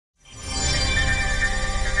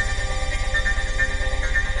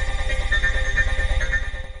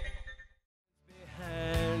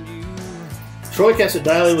Troy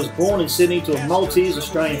Cassar-Daley was born in Sydney to a Maltese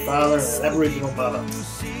Australian father and an Aboriginal mother.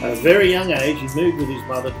 At a very young age, he moved with his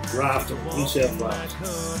mother to Grafton, New South Wales.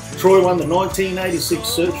 Troy won the 1986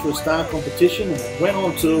 Search for a Star competition and then went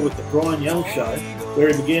on tour with the Brian Young Show, where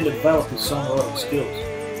he began to develop his songwriting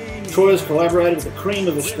skills. Troy has collaborated with the cream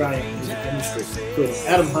of Australian music industry, including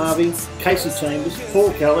Adam Harvey, Casey Chambers,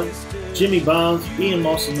 Paul Kelly, Jimmy Barnes, Ian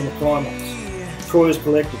Moss and the Mackay Moss. Troy has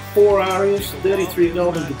collected 4 ARIAs, 33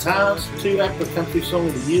 golden guitars, 2 ACRA Country Song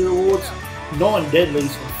of the Year awards, 9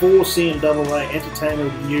 Deadlies and 4 CMAA Entertainer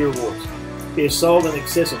of the Year awards. He has sold in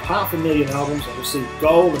excess of 500,000 albums and received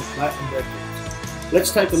gold and platinum records.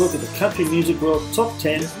 Let's take a look at the Country Music World Top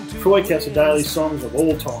 10 Troy Cassar-Daley songs of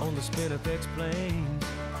all time.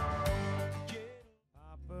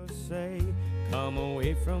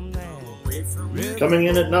 Coming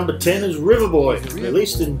in at number 10 is River Boy.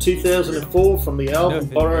 Released in 2004 from the album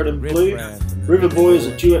Borrowed and Blue, River Boy is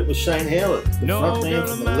a duet with Shane Howard, the frontman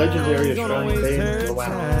from the legendary Australian band The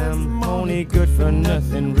Wattles. Only good for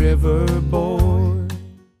nothing, River Boy.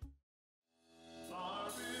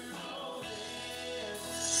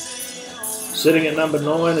 Sitting at number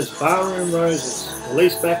 9 is Barroom Roses,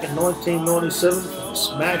 released back in 1997 from the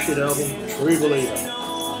smash hit album True Believer.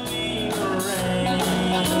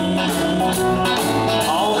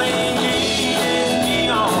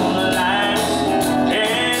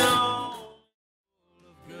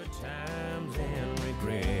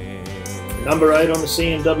 Number 8 on the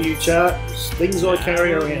CMW chart is Things I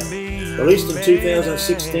Carry Around. Released in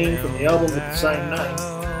 2016 from the album with the same name,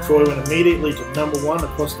 Troy went immediately to number 1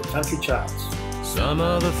 across the country charts. Some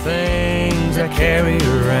of the things I carry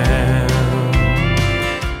around.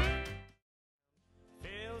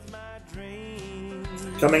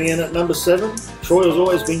 Coming in at number 7, Troy has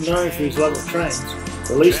always been known for his love of trains.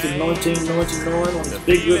 Released in 1999 on his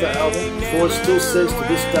Big River album, Troy still says to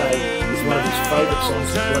this day is one of his favourite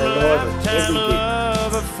songs to play live at every gig.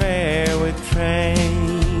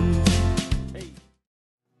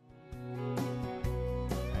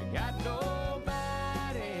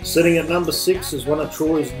 Sitting at number 6 is one of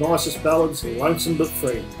Troy's nicest ballads, Lonesome But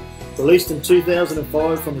Free. Released in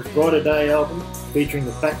 2005 from his Brighter Day album, featuring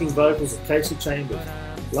the backing vocals of Casey Chambers,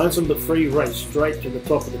 Lonesome But Free raced straight to the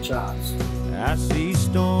top of the charts. I see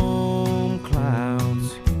storm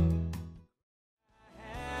clouds.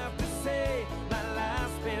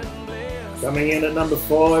 Coming in at number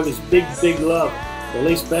 5 is Big Big Love.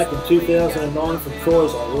 Released back in 2009 from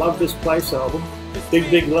Troy's I Love This Place album, Big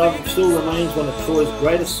Big Love still remains one of Troy's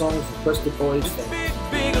greatest songs requested by his fans.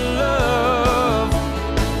 Big love.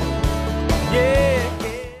 Yeah.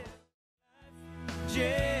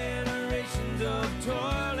 Generations of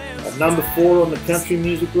toil and at number 4 on the Country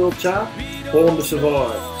Music World chart, Born to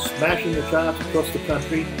Survive. Smashing the charts across the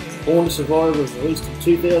country, Born to Survive was released in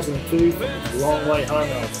 2002 from his Long Way Home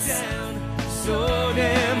album. So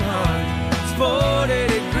damn hot, it's 40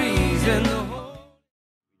 degrees in the hole.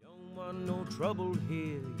 We don't want no trouble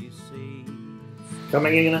here, you see.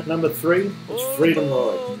 Coming in at number 3 is Freedom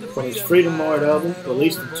Ride, from his Freedom Ride album,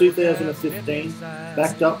 released in 2015,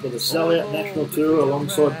 backed up with a sellout national tour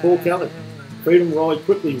alongside Paul Kelly. Freedom Ride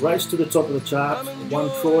quickly raced to the top of the charts and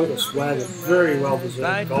won Troy to swag a very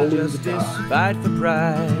well-deserved golden guitar. Fight for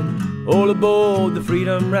pride, all aboard the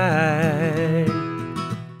Freedom Ride.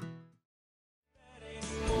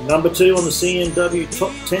 Number 2 on the CMW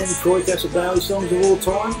Top 10 Troy Cassar-Daley songs of all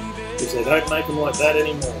time is They Don't Make 'Em Like That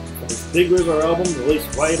Anymore, from his Big River album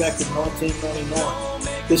released way back in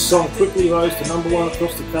 1999. This song quickly rose to number 1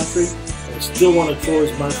 across the country and is still one of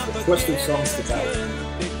Troy's most requested songs to date.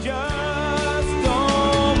 They just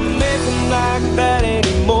don't make 'em like that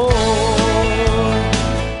anymore.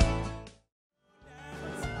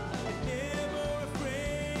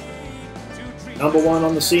 Number 1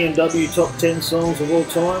 on the CMW Top 10 songs of all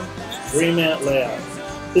time is Dream Out Loud.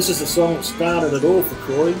 This is the song that started it all for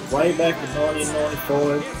Troy way back in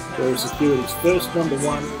 1995, where he secured his first number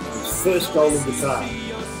 1 and his first golden guitar.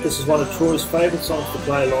 This is one of Troy's favourite songs to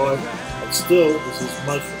play live and still is his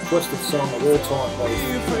most requested song of all time by his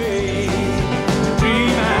fans.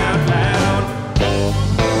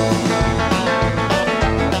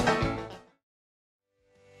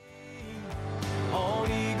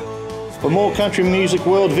 For more Country Music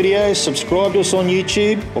World videos, subscribe to us on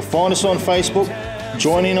YouTube or find us on Facebook.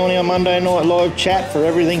 Join in on our Monday night live chat for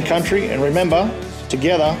everything country, and remember,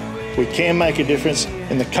 together we can make a difference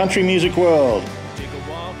in the country music world.